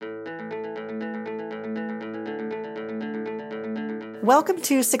Welcome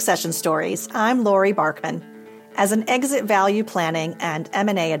to Succession Stories. I'm Lori Barkman. As an exit value planning and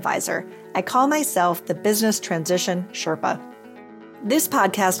M&A advisor, I call myself the Business Transition Sherpa. This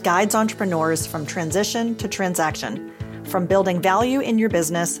podcast guides entrepreneurs from transition to transaction, from building value in your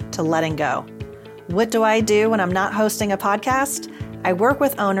business to letting go. What do I do when I'm not hosting a podcast? I work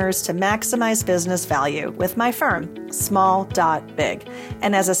with owners to maximize business value with my firm, Small.Big.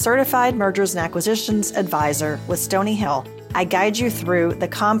 And as a certified mergers and acquisitions advisor with Stony Hill, I guide you through the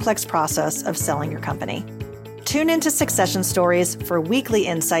complex process of selling your company. Tune into Succession Stories for weekly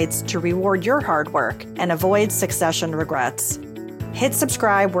insights to reward your hard work and avoid succession regrets. Hit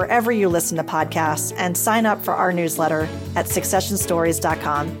subscribe wherever you listen to podcasts and sign up for our newsletter at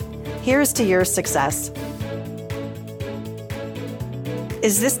successionstories.com. Here's to your success.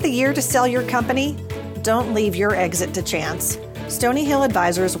 Is this the year to sell your company? Don't leave your exit to chance. Stony Hill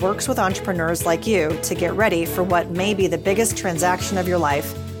Advisors works with entrepreneurs like you to get ready for what may be the biggest transaction of your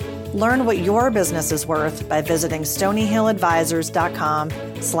life. Learn what your business is worth by visiting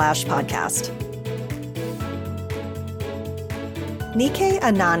stonyhilladvisors.com/podcast. Nikkei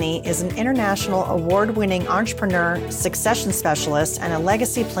Anani is an international award-winning entrepreneur, succession specialist, and a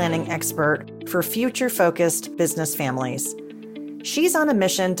legacy planning expert for future-focused business families. She's on a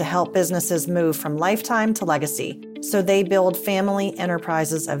mission to help businesses move from lifetime to legacy, so they build family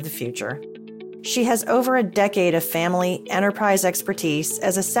enterprises of the future. She has over a decade of family enterprise expertise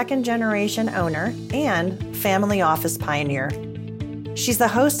as a second-generation owner and family office pioneer. She's the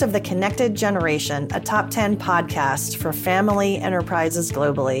host of The Connected Generation, a top 10 podcast for family enterprises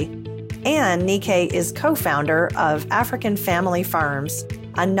globally. And Nikkei is co-founder of African Family Farms,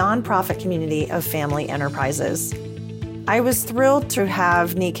 a nonprofit community of family enterprises. I was thrilled to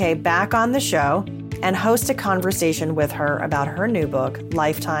have Nikkei back on the show and host a conversation with her about her new book,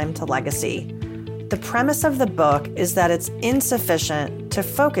 Lifetime to Legacy. The premise of the book is that it's insufficient to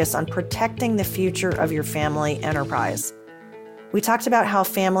focus on protecting the future of your family enterprise. We talked about how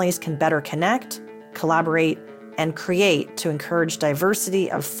families can better connect, collaborate, and create to encourage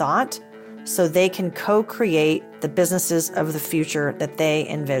diversity of thought so they can co-create the businesses of the future that they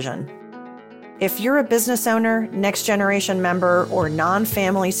envision. If you're a business owner, next generation member, or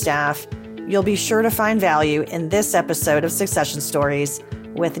non-family staff, you'll be sure to find value in this episode of Succession Stories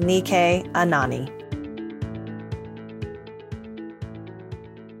with Nikkei Anani.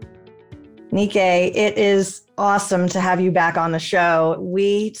 Nikkei, it is awesome to have you back on the show.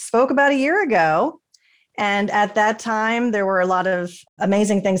 We spoke about a year ago, and at that time, there were a lot of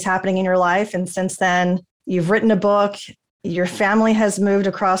amazing things happening in your life. And since then, you've written a book. Your family has moved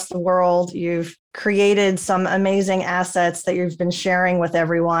across the world. You've created some amazing assets that you've been sharing with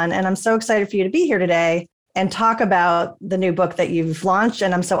everyone. And I'm so excited for you to be here today and talk about the new book that you've launched.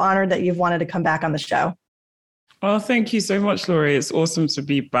 And I'm so honored that you've wanted to come back on the show. Well, thank you so much, Lori. It's awesome to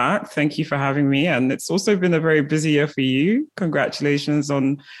be back. Thank you for having me. And it's also been a very busy year for you. Congratulations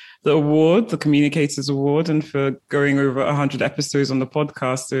on the award, the Communicators Award, and for going over 100 episodes on the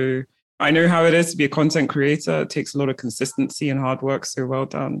podcast. So I know how it is to be a content creator. It takes a lot of consistency and hard work. So well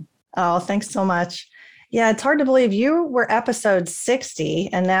done. Oh, thanks so much. Yeah, it's hard to believe you were episode 60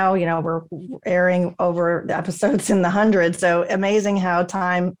 and now, we're airing over the episodes in the hundreds. So amazing how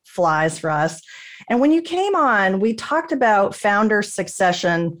time flies for us. And when you came on, we talked about founder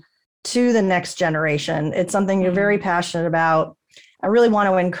succession to the next generation. It's something you're very passionate about. I really want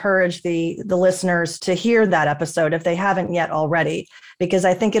to encourage the listeners to hear that episode if they haven't yet already, because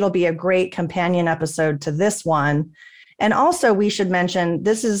I think it'll be a great companion episode to this one. And also, we should mention,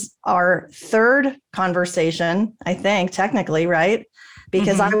 this is our third conversation, I think, technically, right?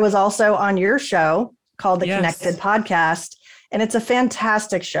 Because I was also on your show called The Connected Podcast. And it's a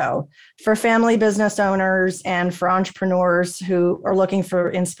fantastic show for family business owners and for entrepreneurs who are looking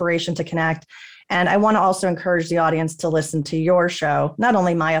for inspiration to connect. And I want to also encourage the audience to listen to your show, not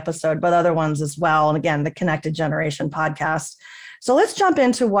only my episode, but other ones as well. And again, the Connected Generation podcast. So let's jump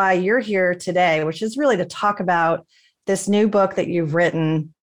into why you're here today, which is really to talk about this new book that you've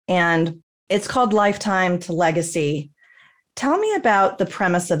written. And it's called Lifetime to Legacy. Tell me about the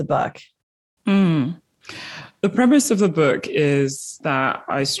premise of the book. The premise of the book is that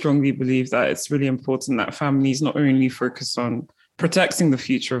I strongly believe that it's really important that families not only focus on protecting the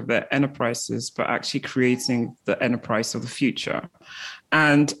future of their enterprises, but actually creating the enterprise of the future.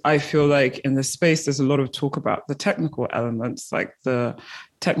 And I feel like in this space, there's a lot of talk about the technical elements, like the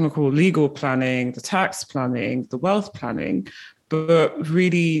technical legal planning, the tax planning, the wealth planning, but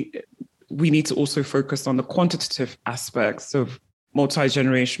really we need to also focus on the quantitative aspects of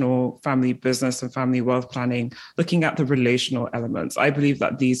multi-generational family business and family wealth planning, looking at the relational elements. I believe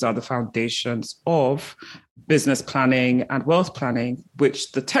that these are the foundations of business planning and wealth planning,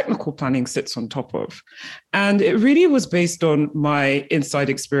 which the technical planning sits on top of. And it really was based on my inside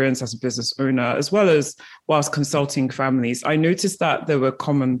experience as a business owner, as well as whilst consulting families. I noticed that there were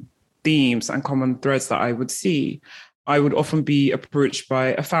common themes and common threads that I would see. I would often be approached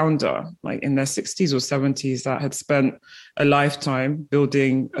by a founder, like in their 60s or 70s, that had spent a lifetime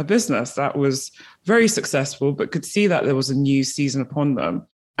building a business that was very successful, but could see that there was a new season upon them.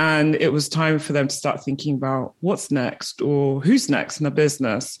 And it was time for them to start thinking about what's next or who's next in a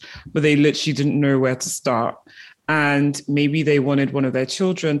business, but they literally didn't know where to start. And maybe they wanted one of their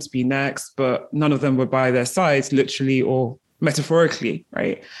children to be next, but none of them were by their sides, literally or metaphorically,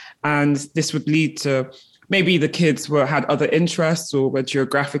 right? And this would lead to maybe the kids had other interests or were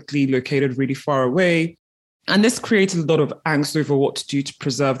geographically located really far away. And this created a lot of angst over what to do to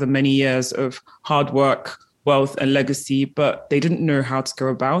preserve the many years of hard work, wealth, and legacy, but they didn't know how to go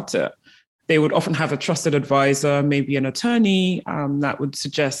about it. They would often have a trusted advisor, maybe an attorney, that would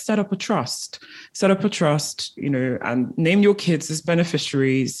suggest set up a trust, and name your kids as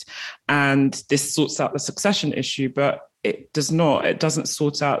beneficiaries. And this sorts out the succession issue, but it does not. It doesn't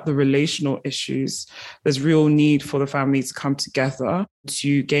sort out the relational issues. There's real need for the family to come together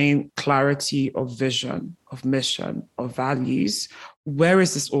to gain clarity of vision, of mission, of values. Where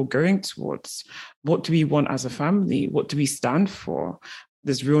is this all going towards? What do we want as a family? What do we stand for?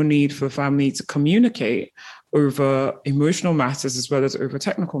 There's real need for the family to communicate over emotional matters as well as over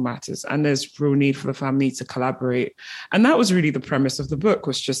technical matters. And there's real need for the family to collaborate. And that was really the premise of the book,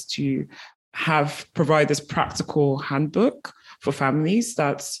 was just to provide this practical handbook for families.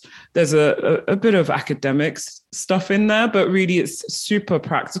 There's a bit of academic stuff in there, but really it's super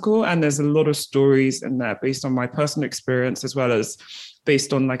practical. And there's a lot of stories in there based on my personal experience, as well as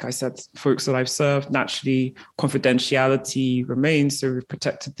based on, like I said, folks that I've served. Naturally, confidentiality remains, so we've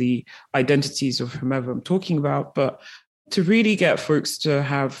protected the identities of whomever I'm talking about. But to really get folks to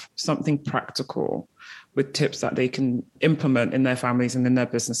have something practical with tips that they can implement in their families and in their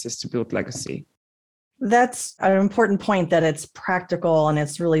businesses to build legacy. That's an important point, that it's practical and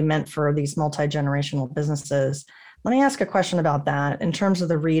it's really meant for these multi-generational businesses. Let me ask a question about that. In terms of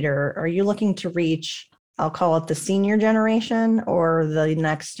the reader, are you looking to reach, I'll call it the senior generation or the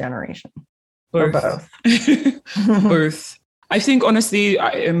next generation? Both. Or both? Both. I think, honestly,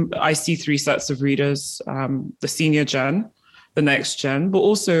 I see three sets of readers, the senior gen, the next gen, but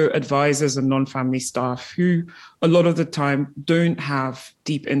also advisors and non-family staff who a lot of the time don't have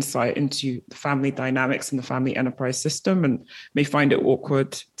deep insight into the family dynamics and the family enterprise system, and may find it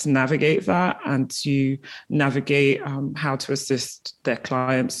awkward to navigate that and to navigate how to assist their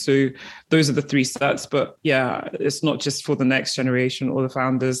clients. So those are the three sets. But yeah, it's not just for the next generation or the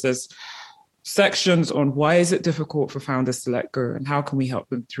founders. There's sections on why is it difficult for founders to let go and how can we help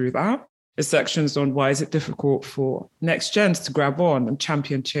them through that. There's sections on why is it difficult for next gens to grab on and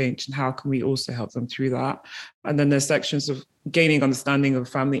champion change and how can we also help them through that. And then there's sections of gaining understanding of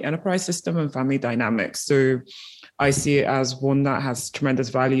family enterprise system and family dynamics. So I see it as one that has tremendous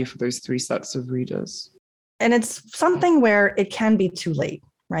value for those three sets of readers. And it's something where it can be too late,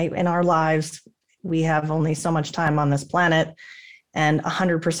 right? In our lives, we have only so much time on this planet, and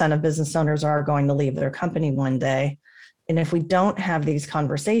 100% of business owners are going to leave their company one day. And if we don't have these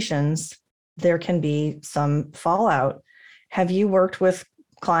conversations, there can be some fallout. Have you worked with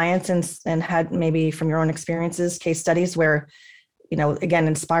clients and had, maybe from your own experiences, case studies where, again,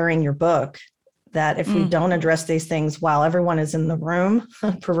 inspiring your book, that if we don't address these things while everyone is in the room,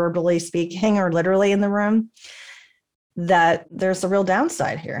 proverbially speaking, or literally in the room, that there's a real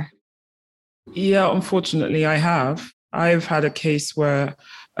downside here? Yeah, unfortunately, I've had a case where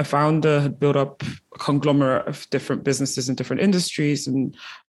a founder had built up a conglomerate of different businesses in different industries and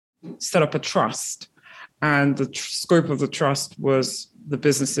set up a trust. And the scope of the trust was the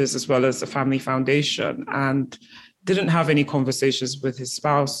businesses as well as the family foundation, and didn't have any conversations with his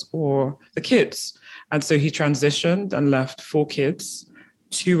spouse or the kids. And so he transitioned and left 4 kids.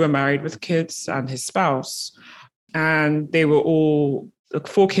 2 were married with kids and his spouse. And they were all, the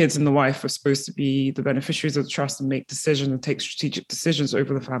 4 kids and the wife were supposed to be the beneficiaries of the trust and make decisions and take strategic decisions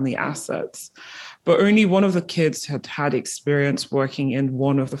over the family assets. But only one of the kids had experience working in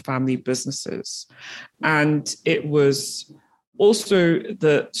one of the family businesses. And it was also,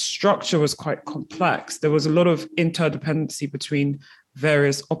 the structure was quite complex. There was a lot of interdependency between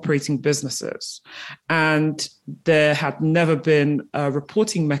various operating businesses. And there had never been a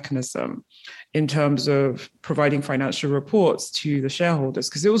reporting mechanism in terms of providing financial reports to the shareholders,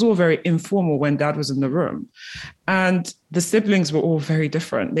 because it was all very informal when dad was in the room. And the siblings were all very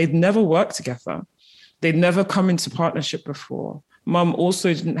different. They'd never worked together. They'd never come into partnership before. Mum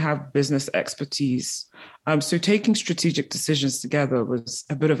also didn't have business expertise. So taking strategic decisions together was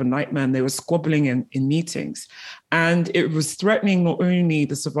a bit of a nightmare. And they were squabbling in meetings. And it was threatening not only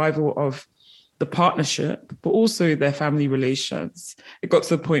the survival of the partnership, but also their family relations. It got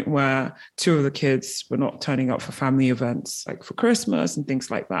to the point where 2 of the kids were not turning up for family events, like for Christmas and things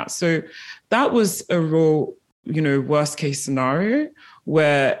like that. So that was a real, worst case scenario,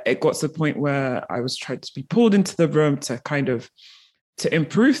 where it got to the point where I was trying to be pulled into the room to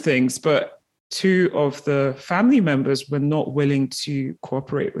improve things. But 2 of the family members were not willing to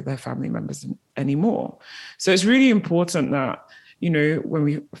cooperate with their family members anymore. So it's really important that, when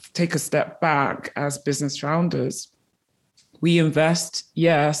we take a step back as business founders, we invest,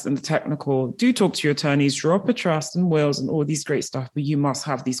 yes, in the technical, do talk to your attorneys, draw up a trust and wills and all these great stuff, but you must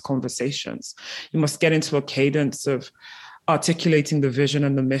have these conversations. You must get into a cadence of articulating the vision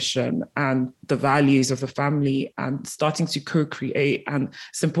and the mission and the values of the family and starting to co-create. And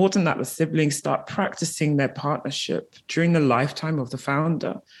it's important that the siblings start practicing their partnership during the lifetime of the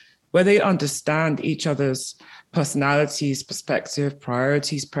founder, where they understand each other's personalities, perspective,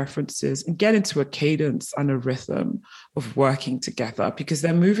 priorities, preferences, and get into a cadence and a rhythm of working together, because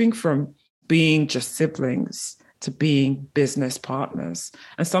they're moving from being just siblings to being business partners.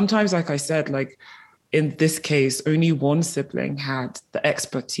 And sometimes, like I said, like in this case, only one sibling had the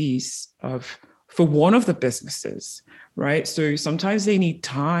expertise for one of the businesses, right? So sometimes they need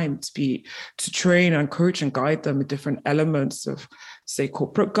time to train and coach and guide them in different elements of, say,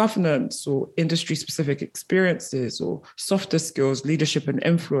 corporate governance or industry-specific experiences or softer skills, leadership and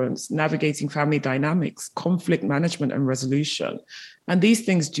influence, navigating family dynamics, conflict management and resolution. And these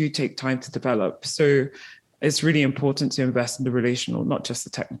things do take time to develop. So it's really important to invest in the relational, not just the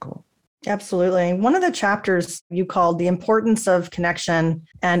technical. Absolutely. One of the chapters you called The Importance of Connection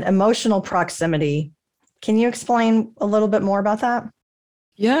and Emotional Proximity. Can you explain a little bit more about that?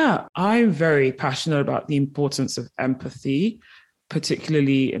 Yeah, I'm very passionate about the importance of empathy,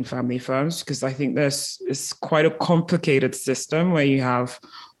 particularly in family firms, because I think it's quite a complicated system where you have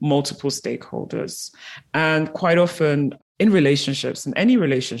multiple stakeholders. And quite often in relationships, in any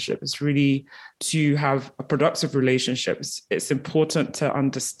relationship, it's really to have a productive relationship. It's important to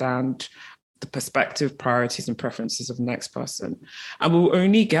understand the perspective, priorities, and preferences of the next person. And we'll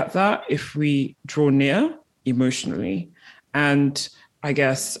only get that if we draw near emotionally and, I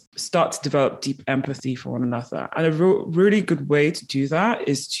guess, start to develop deep empathy for one another. And a really good way to do that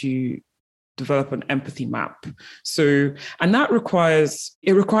is to develop an empathy map. So, and that requires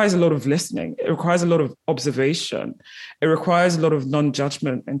a lot of listening. It requires a lot of observation. It requires a lot of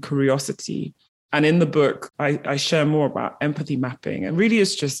non-judgment and curiosity. And in the book, I share more about empathy mapping. And really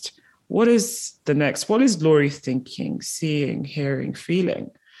it's just, what is Laurie thinking, seeing, hearing,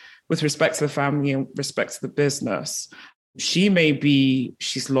 feeling with respect to the family and respect to the business?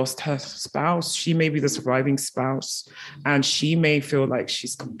 She's lost her spouse. She may be the surviving spouse, and she may feel like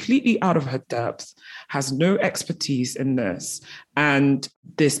she's completely out of her depth, has no expertise in this. And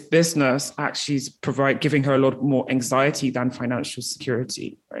this business actually is giving her a lot more anxiety than financial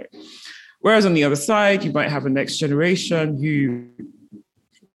security, right? Whereas on the other side, you might have a next generation who,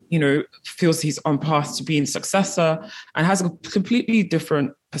 feels he's on path to being successor and has a completely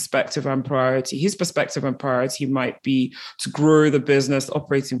different perspective and priority. His perspective and priority might be to grow the business,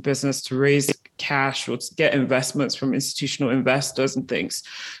 operating business, to raise cash or to get investments from institutional investors and things.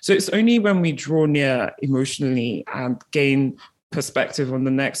 So it's only when we draw near emotionally and gain perspective on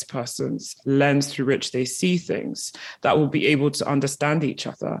the next person's lens through which they see things that we'll be able to understand each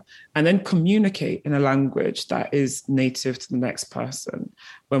other and then communicate in a language that is native to the next person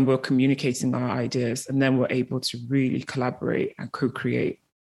when we're communicating our ideas, and then we're able to really collaborate and co-create.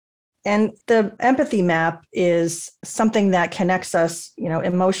 And the empathy map is something that connects us,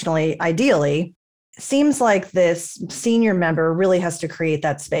 emotionally, ideally. Seems like this senior member really has to create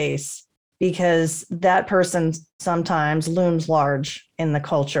that space, because that person sometimes looms large in the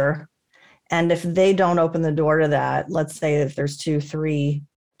culture. And if they don't open the door to that, let's say if there's 2, 3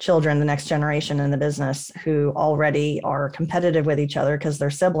 children, the next generation in the business who already are competitive with each other because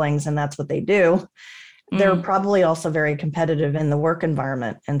they're siblings and that's what they do, they're probably also very competitive in the work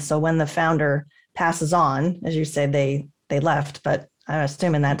environment. And so when the founder passes on, as you say, they left, but I'm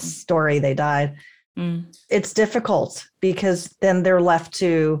assuming that story they died. It's difficult because then they're left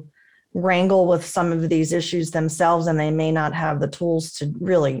to wrangle with some of these issues themselves, and they may not have the tools to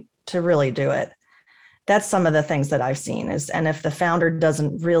really do it. That's some of the things that I've seen and if the founder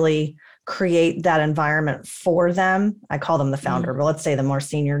doesn't really create that environment for them, I call them the founder, but let's say the more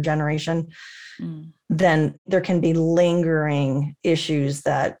senior generation, then there can be lingering issues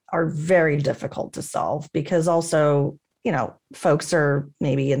that are very difficult to solve because also, folks are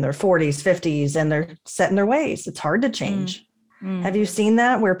maybe in their 40s, 50s, and they're set in their ways. It's hard to change. Have you seen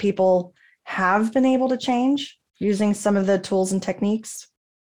that where people have been able to change using some of the tools and techniques?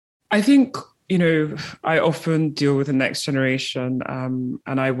 I think, I often deal with the next generation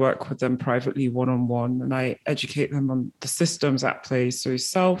and I work with them privately one-on-one and I educate them on the systems at play. So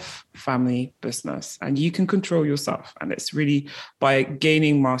self, family, business, and you can control yourself. And it's really by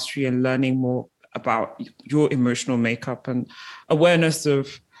gaining mastery and learning more about your emotional makeup and awareness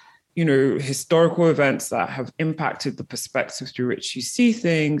of historical events that have impacted the perspective through which you see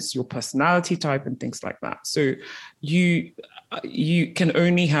things, your personality type and things like that. So you can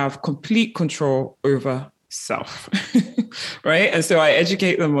only have complete control over self, right? And so I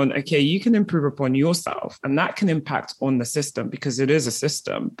educate them on, okay, you can improve upon yourself and that can impact on the system because it is a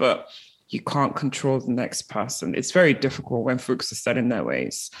system, but you can't control the next person. It's very difficult when folks are set in their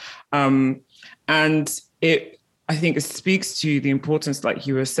ways. I think it speaks to the importance, like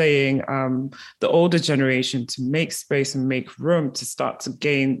you were saying, the older generation to make space and make room to start to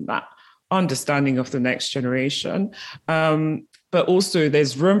gain that understanding of the next generation. But also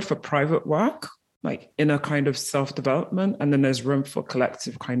there's room for private work, like inner kind of self-development. And then there's room for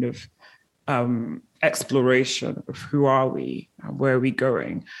collective kind of exploration of who are we and where are we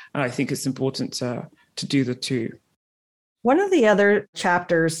going. And I think it's important to do the two. One of the other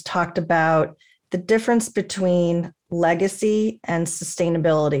chapters talked about the difference between legacy and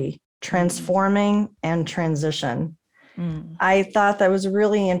sustainability, transforming and transition. I thought that was a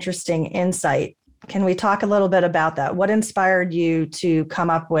really interesting insight. Can we talk a little bit about that? What inspired you to come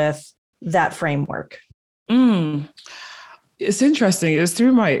up with that framework? It's interesting. It was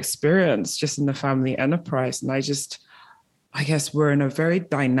through my experience just in the family enterprise. And I guess we're in a very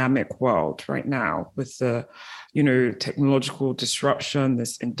dynamic world right now with the technological disruption,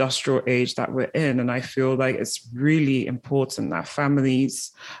 this industrial age that we're in. And I feel like it's really important that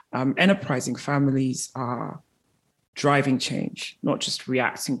families, enterprising families are driving change, not just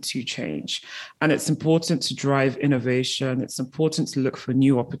reacting to change. And it's important to drive innovation. It's important to look for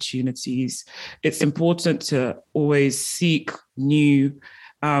new opportunities. It's important to always seek new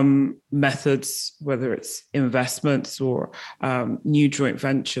methods, whether it's investments or new joint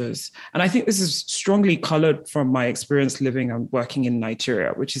ventures. And I think this is strongly colored from my experience living and working in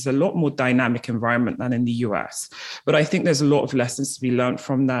Nigeria, which is a lot more dynamic environment than in the US. But I think there's a lot of lessons to be learned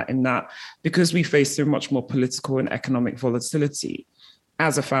from that, in that because we face so much more political and economic volatility,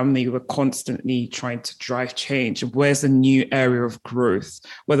 as a family, we're constantly trying to drive change. Where's a new area of growth,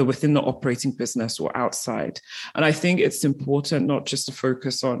 whether within the operating business or outside? And I think it's important not just to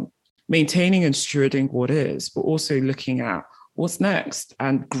focus on maintaining and stewarding what is, but also looking at what's next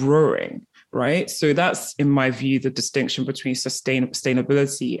and growing, right? So that's, in my view, the distinction between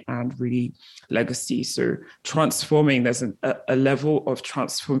sustainability and really legacy. So transforming, there's a level of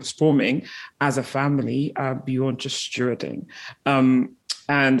transforming as a family beyond just stewarding.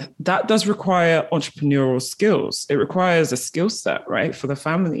 And that does require entrepreneurial skills. It requires a skill set, right, for the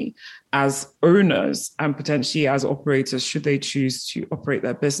family as owners and potentially as operators, should they choose to operate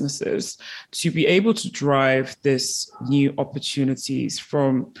their businesses, to be able to drive this new opportunities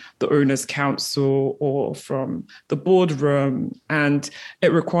from the owners' council or from the boardroom. And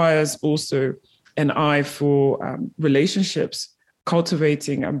it requires also an eye for relationships,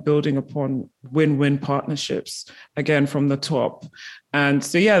 cultivating and building upon win-win partnerships, again, from the top. And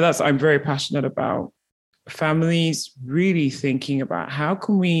so, I'm very passionate about families really thinking about how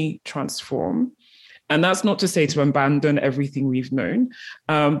can we transform. And that's not to say to abandon everything we've known,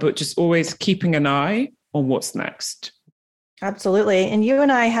 but just always keeping an eye on what's next. Absolutely. And you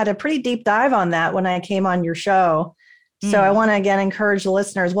and I had a pretty deep dive on that when I came on your show. So I want to, again, encourage the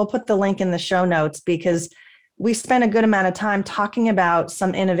listeners. We'll put the link in the show notes because we spent a good amount of time talking about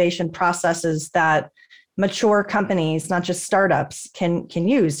some innovation processes that mature companies, not just startups, can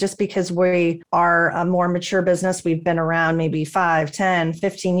use. Just because we are a more mature business, we've been around maybe 5, 10,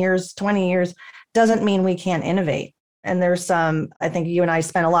 15 years, 20 years, doesn't mean we can't innovate. And there's I think you and I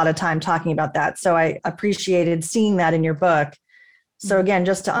spent a lot of time talking about that. So I appreciated seeing that in your book. So again,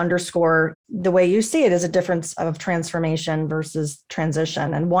 just to underscore the way you see it is a difference of transformation versus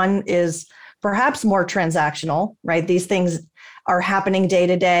transition. And one is perhaps more transactional, right? These things are happening day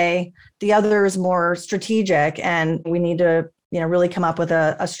to day. The other is more strategic, and we need to, really come up with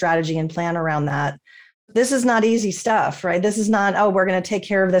a strategy and plan around that. This is not easy stuff, right? This is not, we're going to take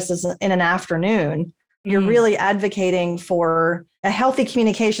care of this in an afternoon. You're really advocating for a healthy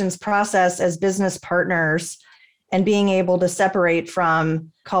communications process as business partners. and being able to separate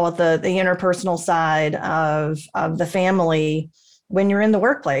from, call it the interpersonal side of the family when you're in the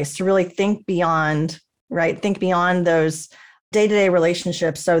workplace, to really think beyond, right? Think beyond those day-to-day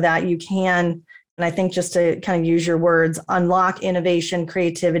relationships so that you can, and I think just to kind of use your words, unlock innovation,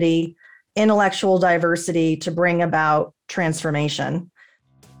 creativity, intellectual diversity to bring about transformation.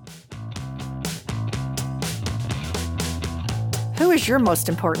 Who is your most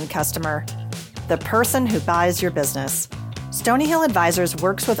important customer? The person who buys your business. Stony Hill Advisors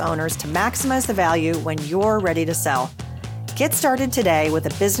works with owners to maximize the value when you're ready to sell. Get started today with a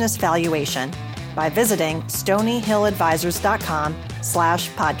business valuation by visiting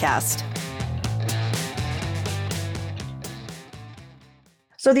stonyhilladvisors.com/podcast.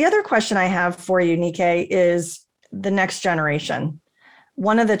 So the other question I have for you, Nikkei, is the next generation.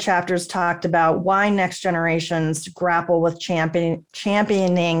 One of the chapters talked about why next generations grapple with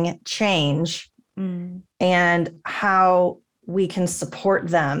championing change and how we can support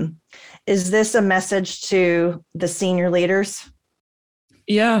them. Is this a message to the senior leaders?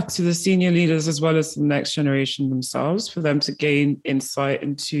 Yeah, to the senior leaders as well as the next generation themselves, for them to gain insight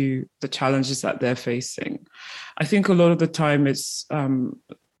into the challenges that they're facing. I think a lot of the time it's,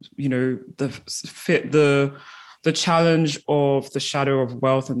 the challenge of the shadow of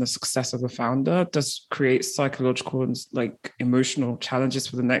wealth and the success of the founder does create psychological and emotional challenges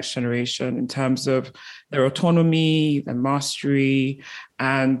for the next generation in terms of their autonomy, their mastery,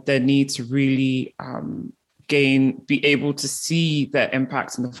 and their need to really be able to see their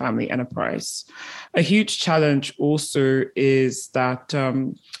impact in the family enterprise. A huge challenge also is that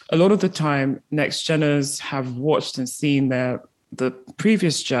a lot of the time, next geners have watched and seen the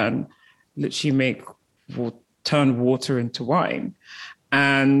previous gen literally turn water into wine.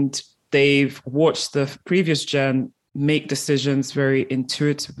 And they've watched the previous gen make decisions very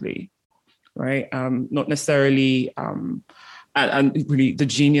intuitively, right? Not necessarily, and really the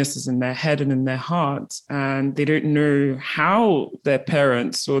genius is in their head and in their heart. And they don't know how their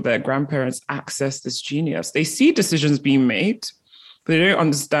parents or their grandparents access this genius. They see decisions being made, but they don't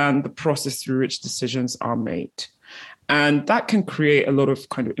understand the process through which decisions are made. And that can create a lot of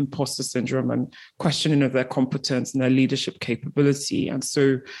kind of imposter syndrome and questioning of their competence and their leadership capability. And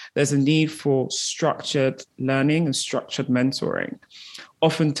so there's a need for structured learning and structured mentoring.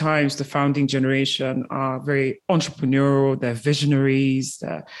 Oftentimes, the founding generation are very entrepreneurial, they're visionaries,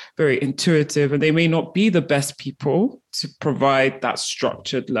 they're very intuitive, and they may not be the best people to provide that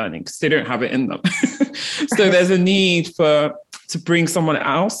structured learning because they don't have it in them. So there's a need to bring someone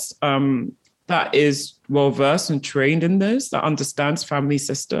else that is well-versed and trained in this, that understands family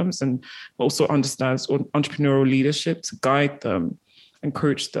systems and also understands entrepreneurial leadership to guide them and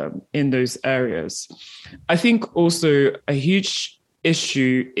coach them in those areas. I think also a huge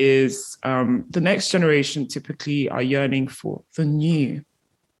issue is the next generation typically are yearning for the new.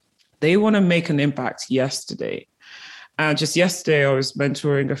 They want to make an impact yesterday. And just yesterday, I was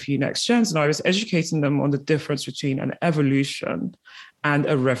mentoring a few next gens and I was educating them on the difference between an evolution and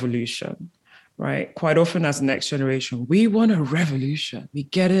a revolution. Right? Quite often as the next generation, we want a revolution. We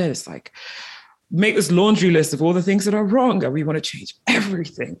get it. It's like, make this laundry list of all the things that are wrong. And we want to change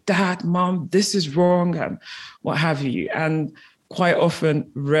everything. Dad, mom, this is wrong and what have you. And quite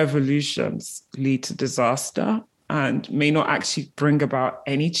often revolutions lead to disaster and may not actually bring about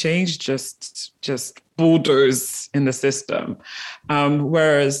any change, just bulldoze in the system.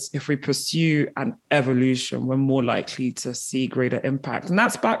 Whereas if we pursue an evolution, we're more likely to see greater impact. And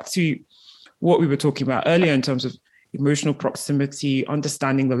that's back to what we were talking about earlier in terms of emotional proximity,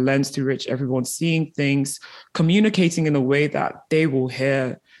 understanding the lens through which everyone's seeing things, communicating in a way that they will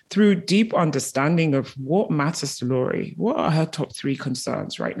hear through deep understanding of what matters to Lori. What are her top 3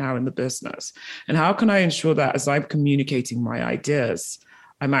 concerns right now in the business? And how can I ensure that as I'm communicating my ideas,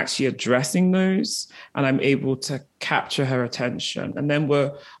 I'm actually addressing those and I'm able to capture her attention. And then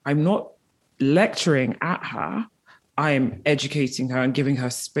I'm not lecturing at her, I'm educating her and giving her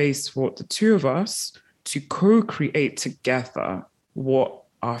space for the two of us to co-create together what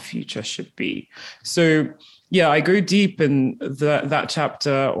our future should be. So yeah, I go deep in that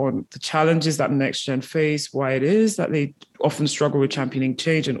chapter on the challenges that the next gen face, why it is that they often struggle with championing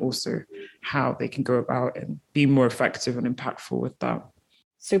change, and also how they can go about and be more effective and impactful with that.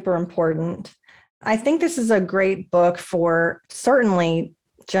 Super important. I think this is a great book for certainly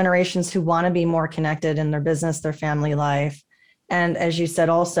generations who want to be more connected in their business, their family life. And as you said,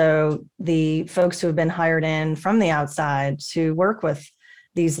 also the folks who have been hired in from the outside to work with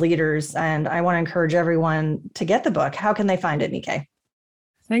these leaders. And I want to encourage everyone to get the book. How can they find it, Nikkei?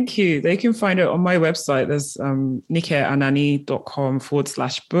 Thank you. They can find it on my website. There's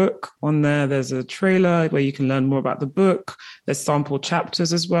nikeanani.com/book. On there, there's a trailer where you can learn more about the book. There's sample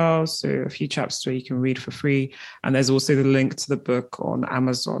chapters as well. So a few chapters where you can read for free. And there's also the link to the book on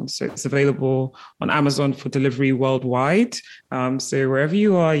Amazon. So it's available on Amazon for delivery worldwide. So wherever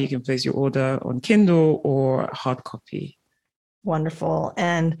you are, you can place your order on Kindle or hard copy. Wonderful.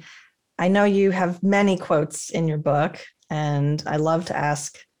 And I know you have many quotes in your book. And I love to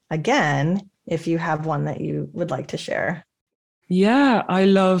ask again if you have one that you would like to share. Yeah, I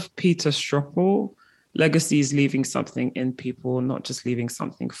love Peter Stroppel. Legacy is leaving something in people, not just leaving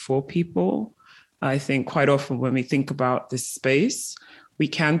something for people. I think quite often when we think about this space, we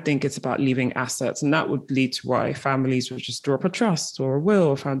can think it's about leaving assets, and that would lead to why families would just draw up a trust or a will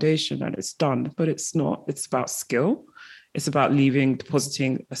or foundation and it's done. But it's not. It's about skill. It's about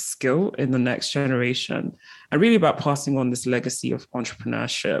depositing a skill in the next generation, and really about passing on this legacy of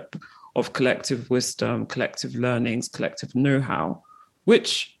entrepreneurship, of collective wisdom, collective learnings, collective know-how,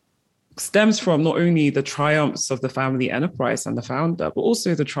 which stems from not only the triumphs of the family enterprise and the founder, but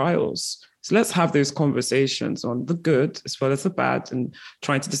also the trials. So let's have those conversations on the good as well as the bad and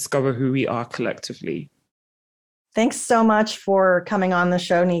trying to discover who we are collectively. Thanks so much for coming on the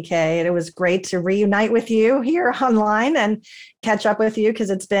show, Nikkei. It was great to reunite with you here online and catch up with you because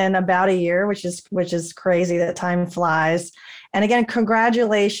it's been about a year, which is crazy that time flies. And again,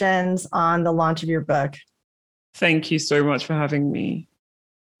 congratulations on the launch of your book. Thank you so much for having me.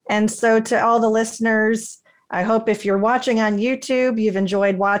 And so to all the listeners, I hope if you're watching on YouTube, you've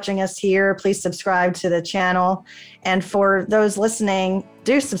enjoyed watching us here. Please subscribe to the channel. And for those listening,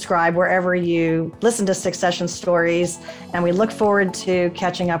 do subscribe wherever you listen to Succession Stories. And we look forward to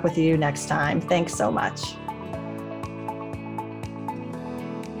catching up with you next time. Thanks so much.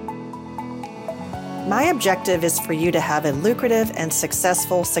 My objective is for you to have a lucrative and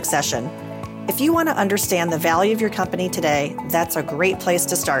successful succession. If you want to understand the value of your company today, that's a great place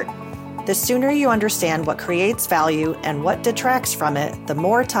to start. The sooner you understand what creates value and what detracts from it, the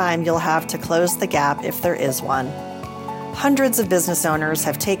more time you'll have to close the gap if there is one. Hundreds of business owners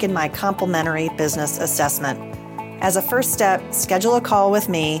have taken my complimentary business assessment. As a first step, schedule a call with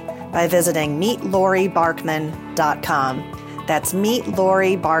me by visiting meetloribarkman.com. That's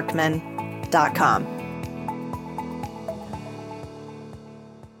meetloribarkman.com.